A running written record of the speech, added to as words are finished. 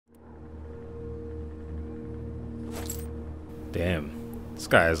Damn, this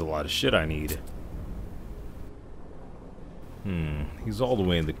guy has a lot of shit I need. He's all the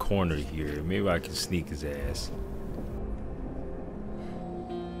way in the corner here. Maybe I can sneak his ass.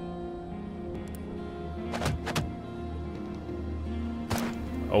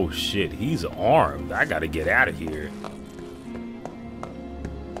 Oh shit, he's armed. I gotta get out of here.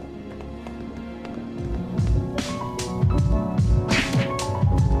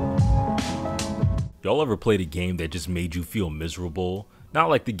 Y'all ever played a game that just made you feel miserable? Not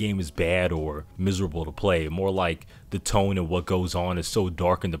like the game is bad or miserable to play, more like the tone and what goes on is so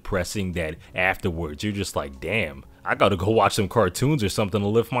dark and depressing that afterwards you're just like, damn, I gotta go watch some cartoons or something to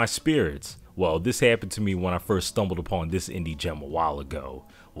lift my spirits. Well, this happened to me when I first stumbled upon this indie gem a while ago.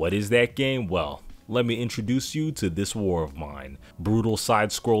 What is that game? Well, let me introduce you to This War of Mine, brutal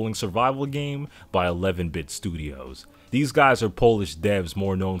side-scrolling survival game by 11-Bit Studios. These guys are Polish devs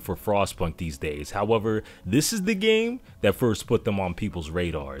more known for Frostpunk these days. However, this is the game that first put them on people's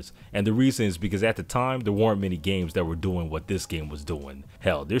radars. And the reason is because at the time, there weren't many games that were doing what this game was doing.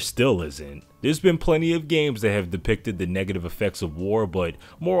 Hell, there still isn't. There's been plenty of games that have depicted the negative effects of war, but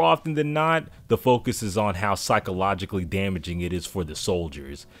more often than not, the focus is on how psychologically damaging it is for the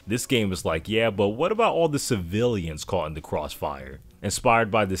soldiers. This game is like, yeah, but what about all the civilians caught in the crossfire? Inspired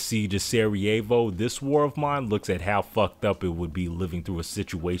by the siege of Sarajevo, This War of Mine looks at how fucked up it would be living through a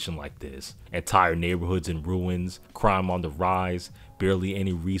situation like this. Entire neighborhoods in ruins, crime on the rise, barely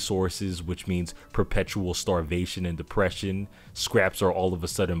any resources, which means perpetual starvation and depression. Scraps are all of a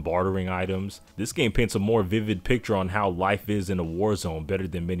sudden bartering items. This game paints a more vivid picture on how life is in a war zone better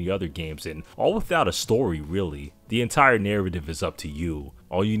than many other games, and all without a story really. The entire narrative is up to you.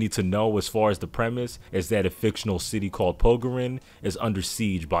 All you need to know as far as the premise is that a fictional city called Pogorin is under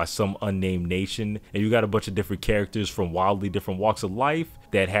siege by some unnamed nation, and you got a bunch of different characters from wildly different walks of life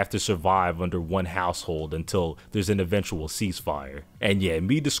that have to survive under one household until there's an eventual ceasefire. And yeah,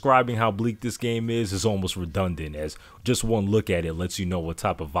 me describing how bleak this game is almost redundant, as just one look at it lets you know what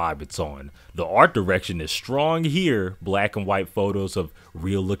type of vibe it's on. The art direction is strong here, black and white photos of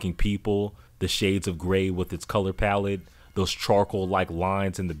real looking people, the shades of gray with its color palette, those charcoal-like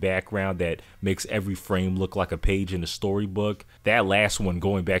lines in the background that makes every frame look like a page in a storybook. That last one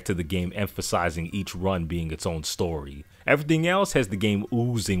going back to the game emphasizing each run being its own story. Everything else has the game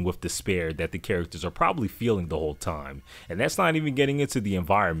oozing with despair that the characters are probably feeling the whole time. And that's not even getting into the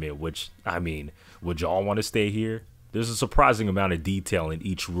environment, which, I mean, would y'all want to stay here? There's a surprising amount of detail in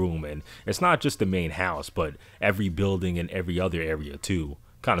each room, and it's not just the main house, but every building and every other area too.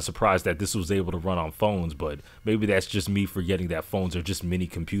 Kind of surprised that this was able to run on phones, but maybe that's just me forgetting that phones are just mini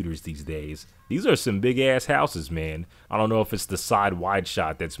computers these days. These are some big ass houses, man. I don't know if it's the side wide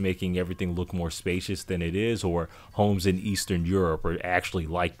shot that's making everything look more spacious than it is, or homes in Eastern Europe are actually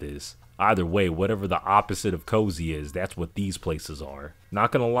like this. Either way, whatever the opposite of cozy is, that's what these places are.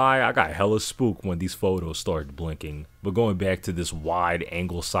 Not gonna lie, I got hella spooked when these photos started blinking. But going back to this wide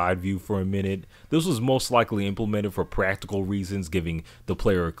angle side view for a minute, this was most likely implemented for practical reasons, giving the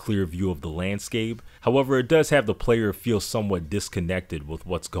player a clear view of the landscape. However, it does have the player feel somewhat disconnected with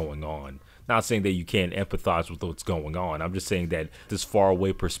what's going on. Not saying that you can't empathize with what's going on, I'm just saying that this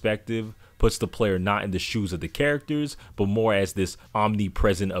faraway perspective puts the player not in the shoes of the characters, but more as this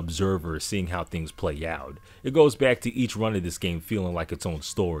omnipresent observer seeing how things play out. It goes back to each run of this game feeling like its own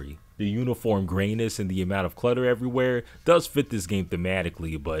story. The uniform grayness and the amount of clutter everywhere does fit this game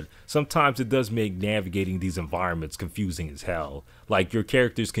thematically, but sometimes it does make navigating these environments confusing as hell. Like, your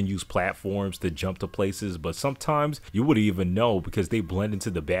characters can use platforms to jump to places, but sometimes you wouldn't even know because they blend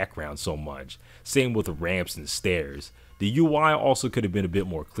into the background so much. Same with ramps and stairs. The UI also could have been a bit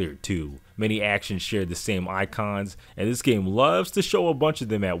more clear too. Many actions share the same icons, and this game loves to show a bunch of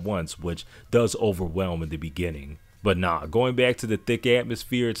them at once, which does overwhelm in the beginning. But nah, going back to the thick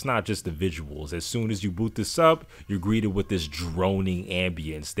atmosphere, it's not just the visuals. As soon as you boot this up, you're greeted with this droning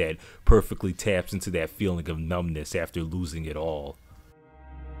ambience that perfectly taps into that feeling of numbness after losing it all.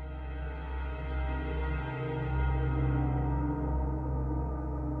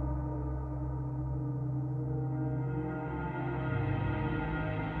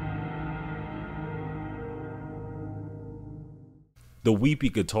 The weepy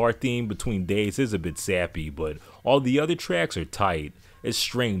guitar theme between days is a bit sappy, but all the other tracks are tight. It's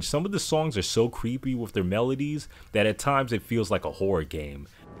strange, some of the songs are so creepy with their melodies that at times it feels like a horror game.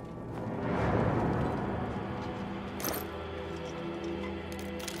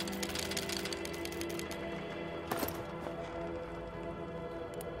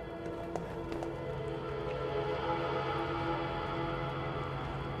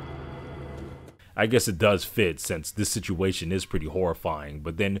 I guess it does fit since this situation is pretty horrifying,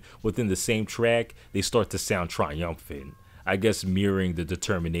 but then within the same track, they start to sound triumphant. I guess mirroring the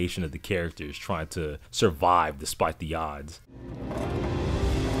determination of the characters trying to survive despite the odds.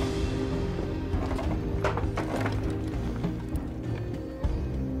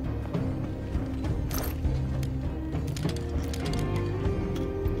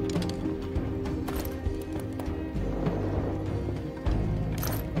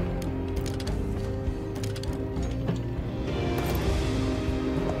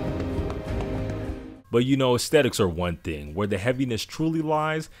 But you know, aesthetics are one thing. Where the heaviness truly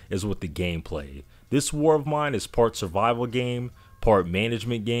lies is with the gameplay. This war of mine is part survival game, part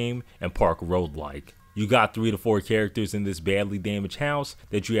management game, and part roguelike. You got 3 to 4 characters in this badly damaged house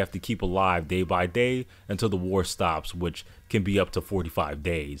that you have to keep alive day by day until the war stops, which can be up to 45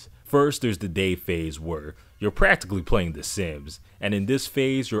 days. First, there's the day phase where you're practically playing The Sims, and in this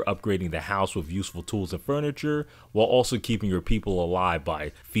phase you're upgrading the house with useful tools and furniture while also keeping your people alive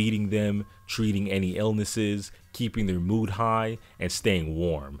by feeding them, treating any illnesses, keeping their mood high, and staying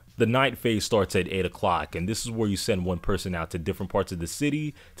warm. The night phase starts at 8 o'clock, and this is where you send one person out to different parts of the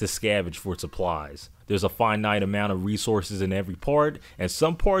city to scavenge for supplies. There's a finite amount of resources in every part, and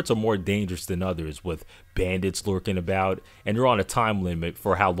some parts are more dangerous than others with bandits lurking about, and you're on a time limit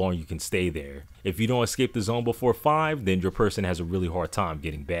for how long you can stay there. If you don't escape the zone before 5, then your person has a really hard time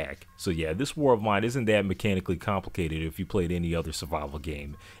getting back. So yeah, this war of mine isn't that mechanically complicated if you played any other survival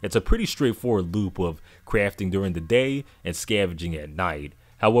game. It's a pretty straightforward loop of crafting during the day and scavenging at night.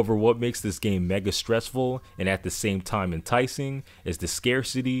 However, what makes this game mega stressful and at the same time enticing is the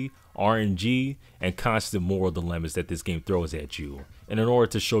scarcity, RNG, and constant moral dilemmas that this game throws at you. And in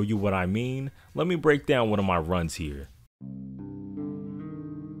order to show you what I mean, let me break down one of my runs here.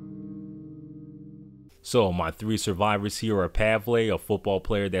 So my 3 survivors here are Pavle, a football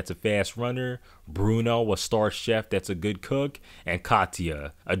player that's a fast runner, Bruno, a star chef that's a good cook, and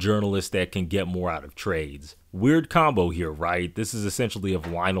Katya, a journalist that can get more out of trades. Weird combo here, right? This is essentially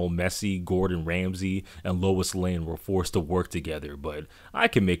if Lionel Messi, Gordon Ramsay, and Lois Lane were forced to work together, but I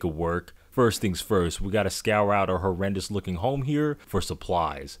can make it work. First things first, we gotta scour out our horrendous looking home here for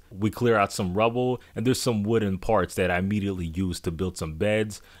supplies. We clear out some rubble, and there's some wooden parts that I immediately use to build some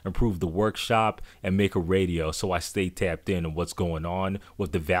beds, improve the workshop, and make a radio so I stay tapped in on what's going on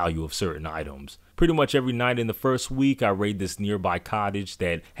with the value of certain items. Pretty much every night in the first week, I raid this nearby cottage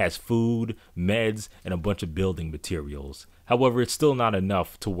that has food, meds, and a bunch of building materials. However, it's still not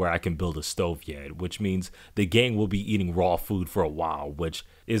enough to where I can build a stove yet, which means the gang will be eating raw food for a while, which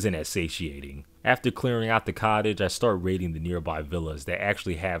isn't as satiating. After clearing out the cottage, I start raiding the nearby villas that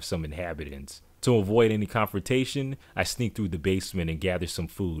actually have some inhabitants. To avoid any confrontation, I sneak through the basement and gather some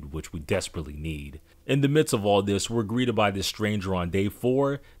food, which we desperately need. In the midst of all this, we're greeted by this stranger on day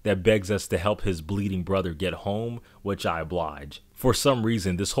 4 that begs us to help his bleeding brother get home, which I oblige. For some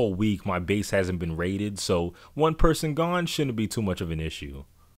reason, this whole week my base hasn't been raided, so one person gone shouldn't be too much of an issue.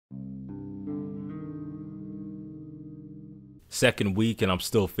 Second week and I'm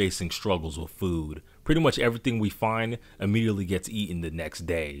still facing struggles with food. Pretty much everything we find immediately gets eaten the next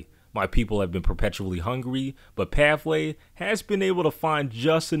day. My people have been perpetually hungry, but Pavle has been able to find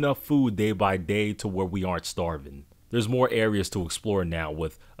just enough food day by day to where we aren't starving. There's more areas to explore now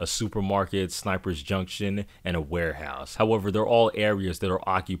with a supermarket, Sniper's Junction, and a warehouse. However, they're all areas that are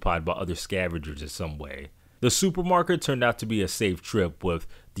occupied by other scavengers in some way. The supermarket turned out to be a safe trip with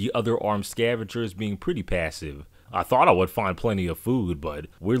the other armed scavengers being pretty passive. I thought I would find plenty of food, but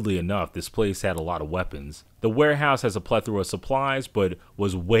weirdly enough, this place had a lot of weapons. The warehouse has a plethora of supplies, but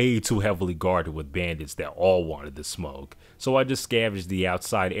was way too heavily guarded with bandits that all wanted to smoke. So I just scavenged the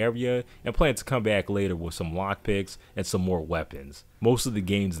outside area and plan to come back later with some lockpicks and some more weapons. Most of the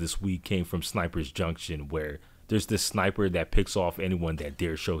gains this week came from Sniper's Junction, where there's this sniper that picks off anyone that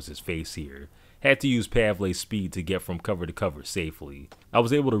dare shows his face here. Had to use Pavle's speed to get from cover to cover safely. I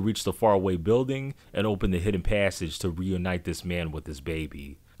was able to reach the faraway building and open the hidden passage to reunite this man with his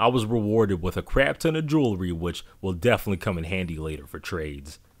baby. I was rewarded with a crap ton of jewelry, which will definitely come in handy later for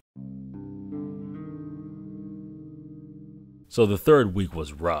trades. So the third week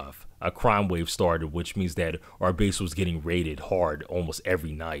was rough. A crime wave started, which means that our base was getting raided hard almost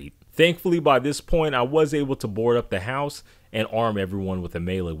every night. Thankfully, by this point, I was able to board up the house and arm everyone with a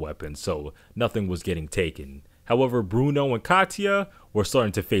melee weapon, so nothing was getting taken. However, Bruno and Katya were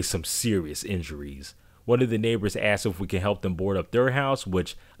starting to face some serious injuries. One of the neighbors asked if we can help them board up their house,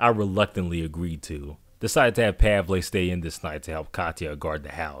 which I reluctantly agreed to. Decided to have Pavle stay in this night to help Katya guard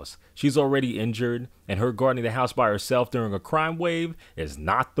the house. She's already injured, and her guarding the house by herself during a crime wave is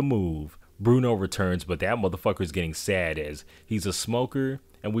not the move. Bruno returns, but that motherfucker's getting sad as he's a smoker,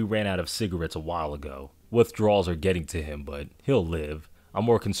 and we ran out of cigarettes a while ago. Withdrawals are getting to him, but he'll live. I'm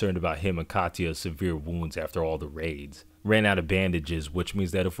more concerned about him and Katya's severe wounds after all the raids. Ran out of bandages, which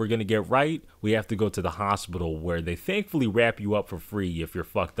means that if we're gonna get right, we have to go to the hospital where they thankfully wrap you up for free if you're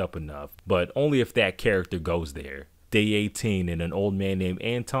fucked up enough, but only if that character goes there. Day 18 and an old man named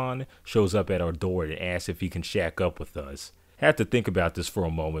Anton shows up at our door and asks if he can shack up with us. Had to think about this for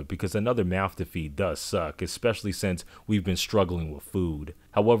a moment because another mouth to feed does suck, especially since we've been struggling with food.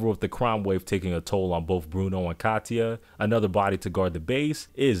 However, with the crime wave taking a toll on both Bruno and Katya, another body to guard the base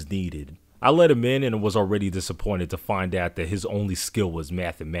is needed. I let him in and was already disappointed to find out that his only skill was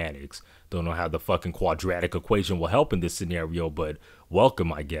mathematics. Don't know how the fucking quadratic equation will help in this scenario, but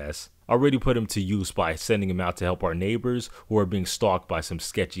welcome, I guess. Already put him to use by sending him out to help our neighbors who are being stalked by some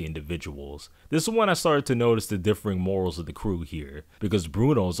sketchy individuals. This is when I started to notice the differing morals of the crew here, because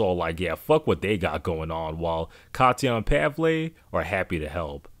Bruno's all like, yeah, fuck what they got going on, while Katya and Pavle are happy to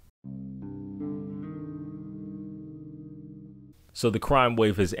help. So the crime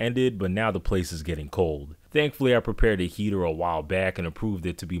wave has ended, but now the place is getting cold. Thankfully, I prepared a heater a while back and improved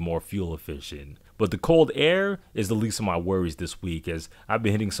it to be more fuel efficient. But the cold air is the least of my worries this week, as I've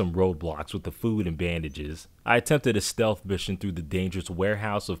been hitting some roadblocks with the food and bandages. I attempted a stealth mission through the dangerous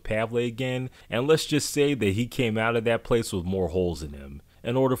warehouse of Pavle again, and let's just say that he came out of that place with more holes in him.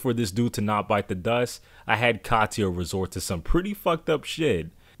 In order for this dude to not bite the dust, I had Katya resort to some pretty fucked up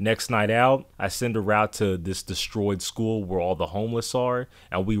shit. Next night out, I send her out to this destroyed school where all the homeless are,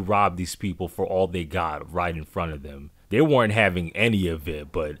 and we rob these people for all they got right in front of them. They weren't having any of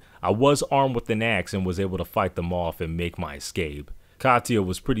it, but I was armed with an axe and was able to fight them off and make my escape. Katya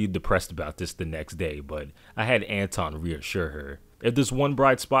was pretty depressed about this the next day, but I had Anton reassure her. If there's one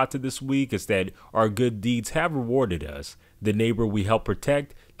bright spot to this week, it's that our good deeds have rewarded us. The neighbor we helped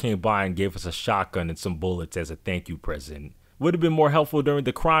protect came by and gave us a shotgun and some bullets as a thank you present. Would have been more helpful during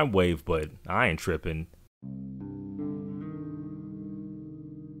the crime wave, but I ain't tripping.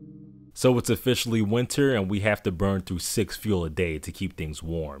 So it's officially winter and we have to burn through 6 fuel a day to keep things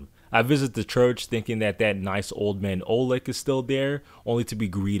warm. I visit the church thinking that nice old man Oleg is still there, only to be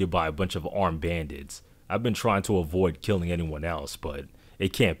greeted by a bunch of armed bandits. I've been trying to avoid killing anyone else, but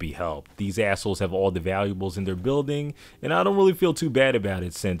it can't be helped. These assholes have all the valuables in their building, and I don't really feel too bad about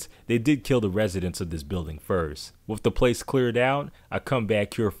it since they did kill the residents of this building first. With the place cleared out, I come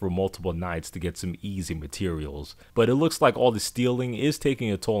back here for multiple nights to get some easy materials, but it looks like all the stealing is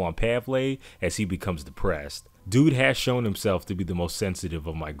taking a toll on Pavle as he becomes depressed. Dude has shown himself to be the most sensitive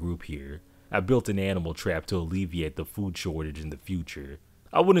of my group here. I built an animal trap to alleviate the food shortage in the future.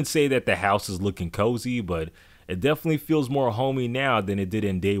 I wouldn't say that the house is looking cozy, but it definitely feels more homey now than it did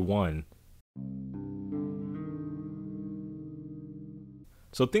in day 1.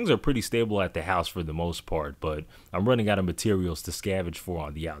 So things are pretty stable at the house for the most part, but I'm running out of materials to scavenge for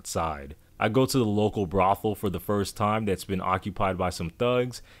on the outside. I go to the local brothel for the first time that's been occupied by some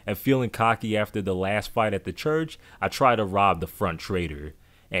thugs, and feeling cocky after the last fight at the church, I try to rob the front trader.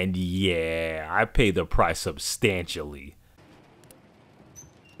 And yeah, I pay the price substantially.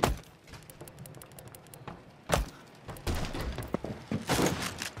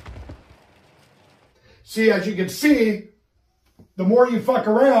 See, as you can see, the more you fuck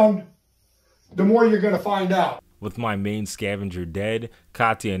around, the more you're going to find out. With my main scavenger dead,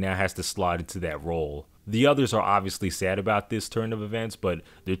 Katya now has to slide into that role. The others are obviously sad about this turn of events, but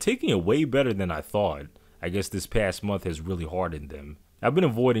they're taking it way better than I thought. I guess this past month has really hardened them. I've been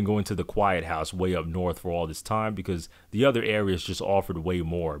avoiding going to the quiet house way up north for all this time because the other areas just offered way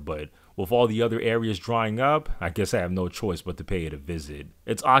more, but with all the other areas drying up, I guess I have no choice but to pay it a visit.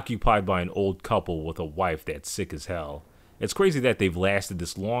 It's occupied by an old couple with a wife that's sick as hell. It's crazy that they've lasted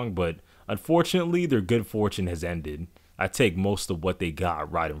this long, but unfortunately their good fortune has ended. I take most of what they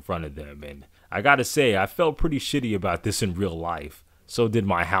got right in front of them, and I gotta say I felt pretty shitty about this in real life. So did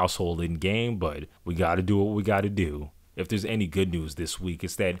my household in game, but we gotta do what we gotta do. If there's any good news this week,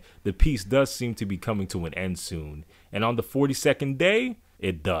 it's that the peace does seem to be coming to an end soon, and on the 42nd day,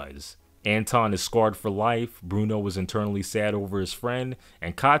 it does. Anton is scarred for life, Bruno was internally sad over his friend,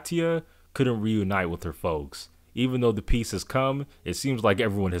 and Katya couldn't reunite with her folks. Even though the peace has come, it seems like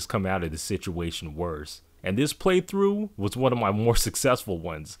everyone has come out of the situation worse. And this playthrough was one of my more successful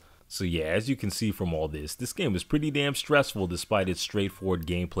ones. So yeah, as you can see from all this game is pretty damn stressful despite its straightforward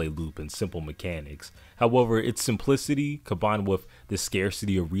gameplay loop and simple mechanics. However, its simplicity, combined with the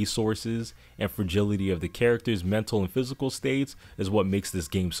scarcity of resources and fragility of the characters' mental and physical states, is what makes this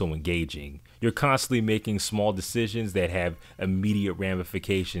game so engaging. You're constantly making small decisions that have immediate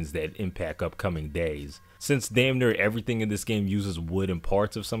ramifications that impact upcoming days. Since damn near everything in this game uses wood and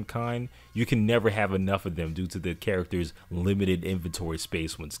parts of some kind, you can never have enough of them due to the character's limited inventory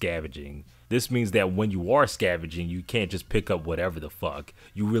space when scavenging. This means that when you are scavenging, you can't just pick up whatever the fuck.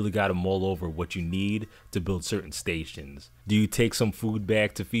 You really gotta mull over what you need to build certain stations. Do you take some food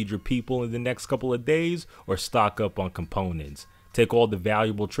back to feed your people in the next couple of days, or stock up on components? Take all the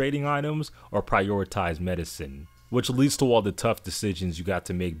valuable trading items, or prioritize medicine? Which leads to all the tough decisions you got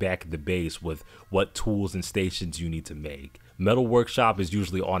to make back at the base with what tools and stations you need to make. Metal Workshop is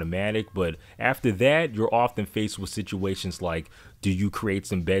usually automatic, but after that, you're often faced with situations like, do you create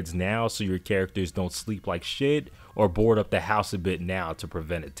some beds now so your characters don't sleep like shit, or board up the house a bit now to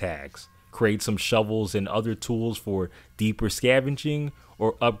prevent attacks? Create some shovels and other tools for deeper scavenging,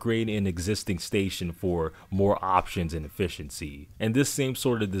 or upgrade an existing station for more options and efficiency. And this same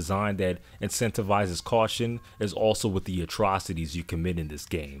sort of design that incentivizes caution is also with the atrocities you commit in this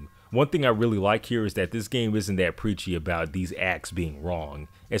game. One thing I really like here is that this game isn't that preachy about these acts being wrong.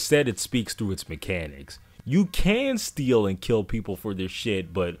 Instead, it speaks through its mechanics. You can steal and kill people for their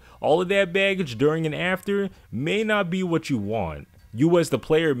shit, but all of that baggage during and after may not be what you want. You as the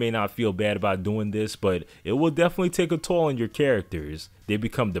player may not feel bad about doing this, but it will definitely take a toll on your characters. They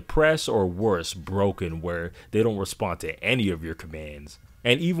become depressed or worse, broken, where they don't respond to any of your commands.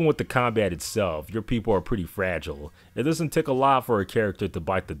 And even with the combat itself, your people are pretty fragile. It doesn't take a lot for a character to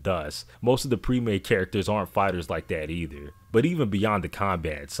bite the dust. Most of the pre-made characters aren't fighters like that either. But even beyond the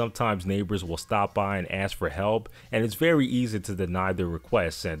combat, sometimes neighbors will stop by and ask for help, and it's very easy to deny their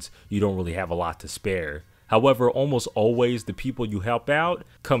request since you don't really have a lot to spare. However, almost always the people you help out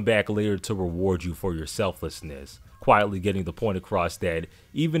come back later to reward you for your selflessness, quietly getting the point across that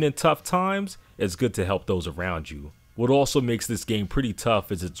even in tough times, it's good to help those around you. What also makes this game pretty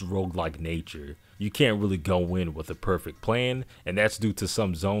tough is its roguelike nature. You can't really go in with a perfect plan, and that's due to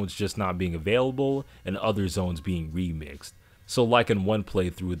some zones just not being available and other zones being remixed. So like in one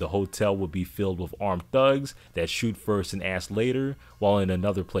playthrough, the hotel would be filled with armed thugs that shoot first and ask later, while in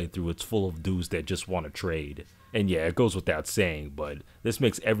another playthrough it's full of dudes that just want to trade. And yeah, it goes without saying, but this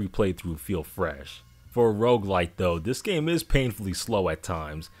makes every playthrough feel fresh. For a roguelike though, this game is painfully slow at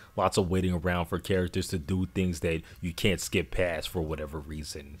times, lots of waiting around for characters to do things that you can't skip past for whatever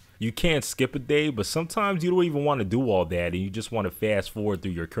reason. You can't skip a day, but sometimes you don't even want to do all that and you just want to fast forward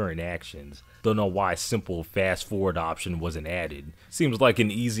through your current actions. Don't know why a simple fast forward option wasn't added. Seems like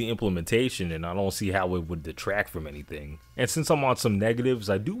an easy implementation and I don't see how it would detract from anything. And since I'm on some negatives,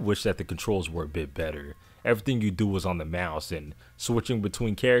 I do wish that the controls were a bit better. Everything you do is on the mouse, and switching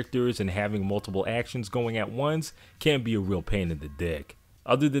between characters and having multiple actions going at once can be a real pain in the dick.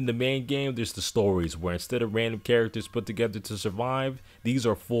 Other than the main game, there's the stories, where instead of random characters put together to survive, these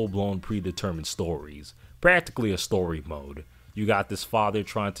are full-blown predetermined stories. Practically a story mode. You got this father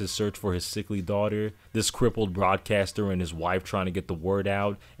trying to search for his sickly daughter, this crippled broadcaster and his wife trying to get the word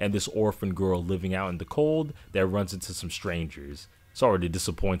out, and this orphan girl living out in the cold that runs into some strangers. Sorry to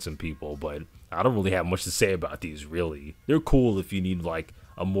disappoint some people, but I don't really have much to say about these really. They're cool if you need like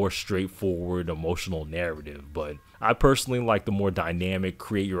a more straightforward emotional narrative, but I personally like the more dynamic,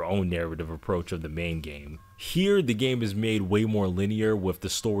 create your own narrative approach of the main game. Here, the game is made way more linear with the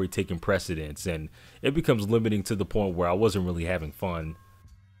story taking precedence, and it becomes limiting to the point where I wasn't really having fun.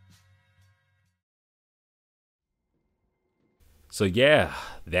 So yeah,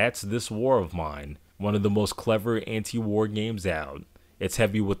 that's This War of Mine. One of the most clever anti-war games out. It's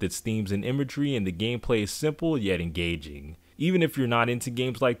heavy with its themes and imagery, and the gameplay is simple yet engaging. Even if you're not into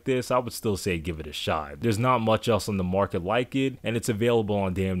games like this, I would still say give it a shot. There's not much else on the market like it, and it's available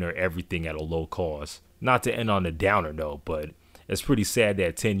on damn near everything at a low cost. Not to end on a downer note, but it's pretty sad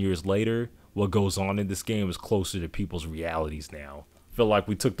that 10 years later, what goes on in this game is closer to people's realities now. Feel like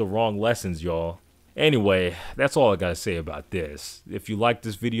we took the wrong lessons, y'all. Anyway, that's all I gotta say about this. If you like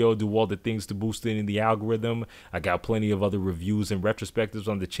this video, do all the things to boost it in the algorithm. I got plenty of other reviews and retrospectives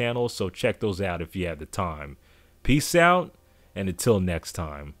on the channel, so check those out if you have the time. Peace out, and until next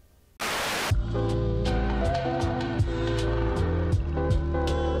time.